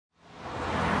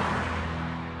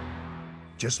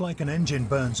Just like an engine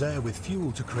burns air with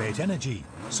fuel to create energy,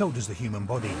 so does the human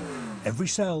body. Every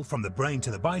cell, from the brain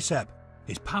to the bicep,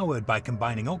 is powered by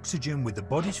combining oxygen with the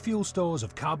body's fuel stores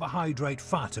of carbohydrate,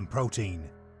 fat and protein.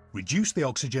 Reduce the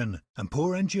oxygen, and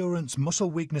poor endurance, muscle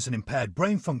weakness and impaired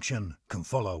brain function can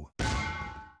follow.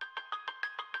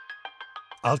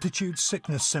 Altitude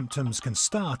sickness symptoms can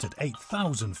start at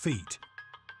 8,000 feet.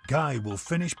 Guy will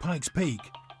finish Pikes Peak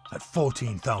at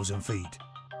 14,000 feet.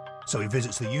 So he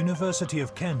visits the University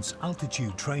of Kent's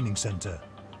Altitude Training Centre.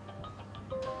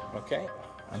 Okay,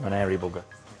 I'm an airy bugger.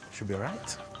 Should be all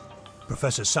right.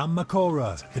 Professor Sam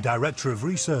Makora, the Director of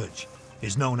Research,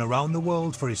 is known around the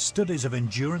world for his studies of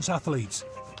endurance athletes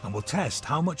and will test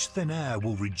how much thin air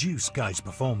will reduce Guy's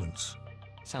performance.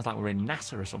 Sounds like we're in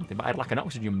NASA or something, but I had like an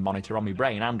oxygen monitor on my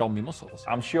brain and on my muscles.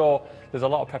 I'm sure there's a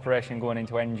lot of preparation going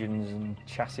into engines and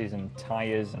chassis and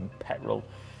tyres and petrol,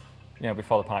 you know,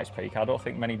 before the Pikes Peak. I don't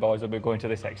think many boys will be going to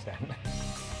this extent.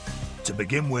 To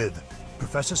begin with,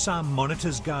 Professor Sam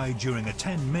monitors Guy during a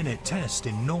 10-minute test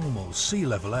in normal sea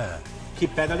level air.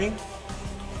 Keep pedaling.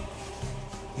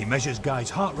 He measures Guy's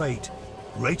heart rate,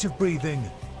 rate of breathing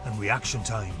and reaction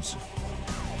times.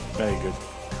 Very good.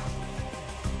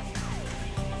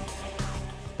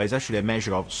 But it's actually a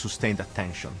measure of sustained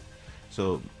attention.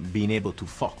 So being able to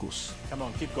focus. Come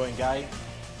on, keep going, Guy.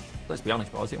 Let's be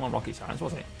honest, boys, it wasn't rocket science,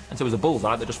 was it? And so it was a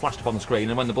bullseye that just flashed up on the screen,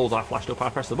 and when the bullseye flashed up, I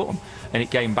pressed the button. And it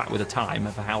came back with a time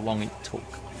for how long it took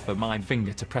for my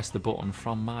finger to press the button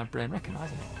from my brain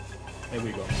recognising it. There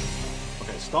we go.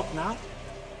 Okay, stop now.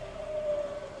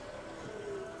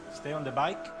 Stay on the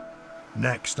bike.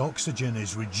 Next, oxygen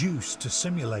is reduced to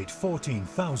simulate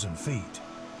 14,000 feet.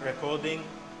 Recording.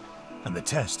 And the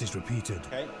test is repeated.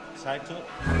 Okay, cycle.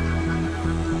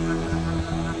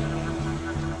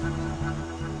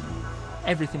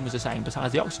 Everything was the same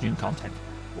besides the oxygen content.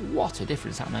 What a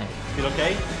difference that made. Feel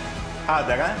okay?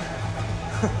 Harder, huh?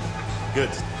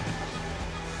 Good.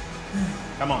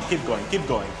 Come on, keep going.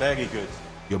 Very good.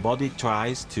 Your body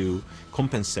tries to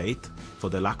compensate for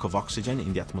the lack of oxygen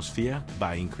in the atmosphere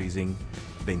by increasing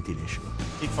ventilation.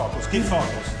 Keep focus, keep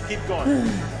going.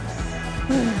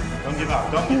 Don't give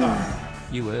up.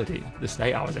 You heard it, the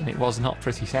state I was in. It was not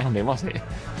pretty sounding, was it?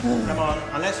 Come on,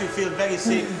 unless you feel very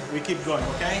sick, we keep going,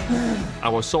 okay? I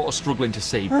was sort of struggling to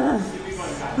see. Keep going,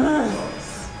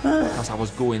 Because I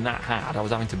was going that hard, I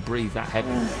was having to breathe that heavy.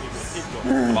 Keep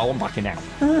going. I wasn't backing out.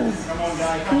 Come on,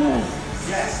 guy, come on.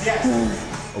 Yes.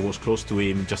 I was close to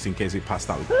him just in case he passed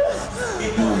out. Keep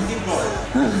going.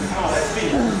 Come on, let's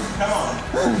feel it. Come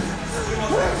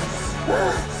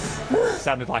on.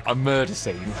 Sounded like a murder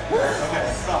scene.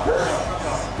 Okay, stop.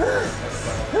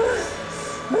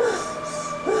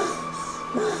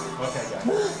 Okay,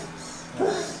 guys.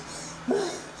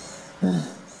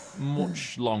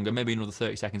 Much longer, maybe another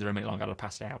 30 seconds or a minute longer, I'd have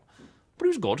passed out. But it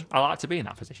was good. I like to be in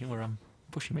that position where I'm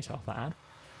pushing myself that hard.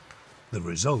 The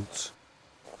results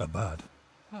are bad.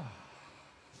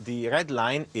 The red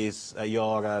line is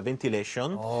your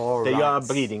ventilation All that right. you are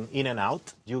breathing in and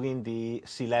out during the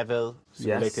sea level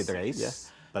simulated race.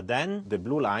 Yes. But then the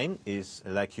blue line is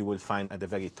like you will find at the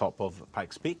very top of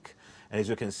Pikes Peak. And as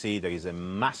you can see, there is a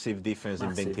massive difference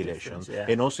in ventilation.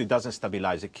 And also it doesn't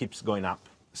stabilize, it keeps going up.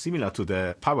 Similar to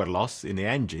the power loss in the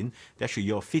engine, actually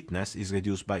your fitness is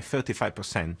reduced by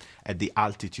 35% at the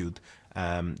altitude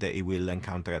that it will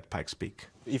encounter at Pikes Peak.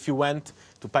 If you went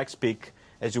to Pikes Peak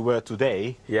as you were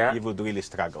today, you would really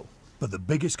struggle. But the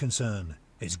biggest concern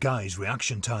is Guy's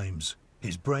reaction times.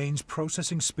 His brain's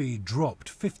processing speed dropped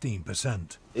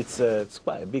 15%. It's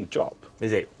quite a big drop.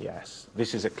 Is it? Yes.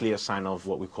 This is a clear sign of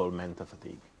what we call mental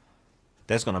fatigue.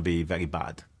 That's going to be very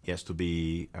bad. He has to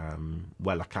be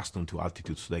well accustomed to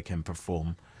altitude so they can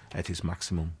perform at his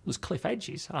maximum. There's cliff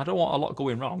edges. I don't want a lot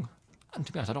going wrong. And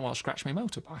to be honest, I don't want to scratch my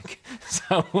motorbike.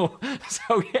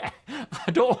 So yeah,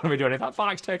 I don't want to be doing it. That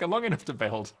bike's taken long enough to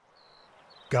build.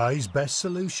 Guy's best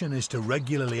solution is to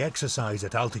regularly exercise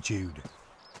at altitude.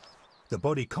 The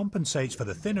body compensates for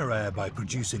the thinner air by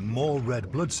producing more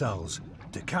red blood cells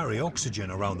to carry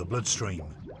oxygen around the bloodstream.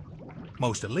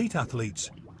 Most elite athletes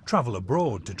travel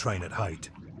abroad to train at height.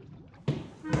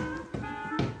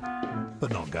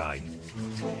 But not Guy.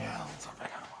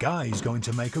 Guy's going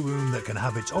to make a room that can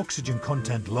have its oxygen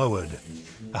content lowered.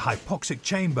 A hypoxic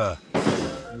chamber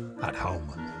at home.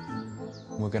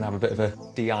 We're going to have a bit of a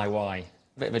DIY.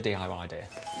 Day.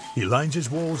 He lines his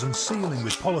walls and ceiling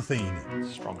with polythene.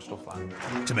 Strong stuff,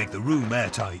 that. To make the room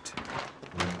airtight.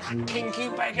 Kinky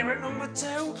beggar at number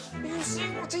 2. You see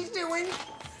what he's doing?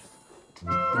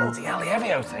 Bloody hell, heavy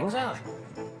those things, aren't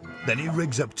they? Then he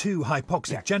rigs up 2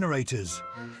 hypoxic generators.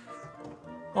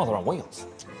 Oh, they're on wheels.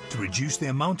 To reduce the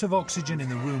amount of oxygen in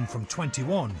the room from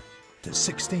 21 to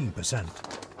 16%.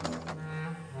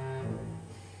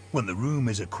 When the room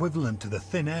is equivalent to the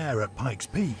thin air at Pikes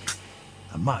Peak,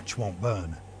 a match won't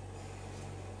burn.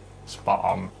 Spot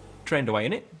on. Trained away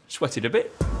in it, sweated a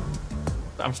bit.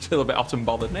 I'm still a bit hot and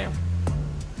bothered now.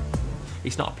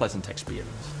 It's not a pleasant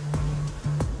experience.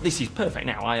 This is perfect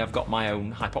now. I have got my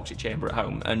own hypoxic chamber at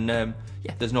home, and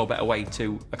yeah, there's no better way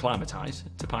to acclimatise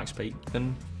to Pikes Peak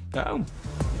than at home.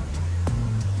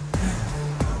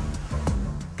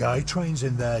 Guy trains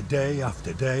in there day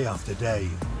after day after day.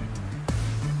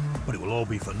 But it will all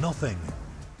be for nothing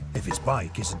if his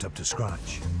bike isn't up to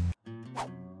scratch.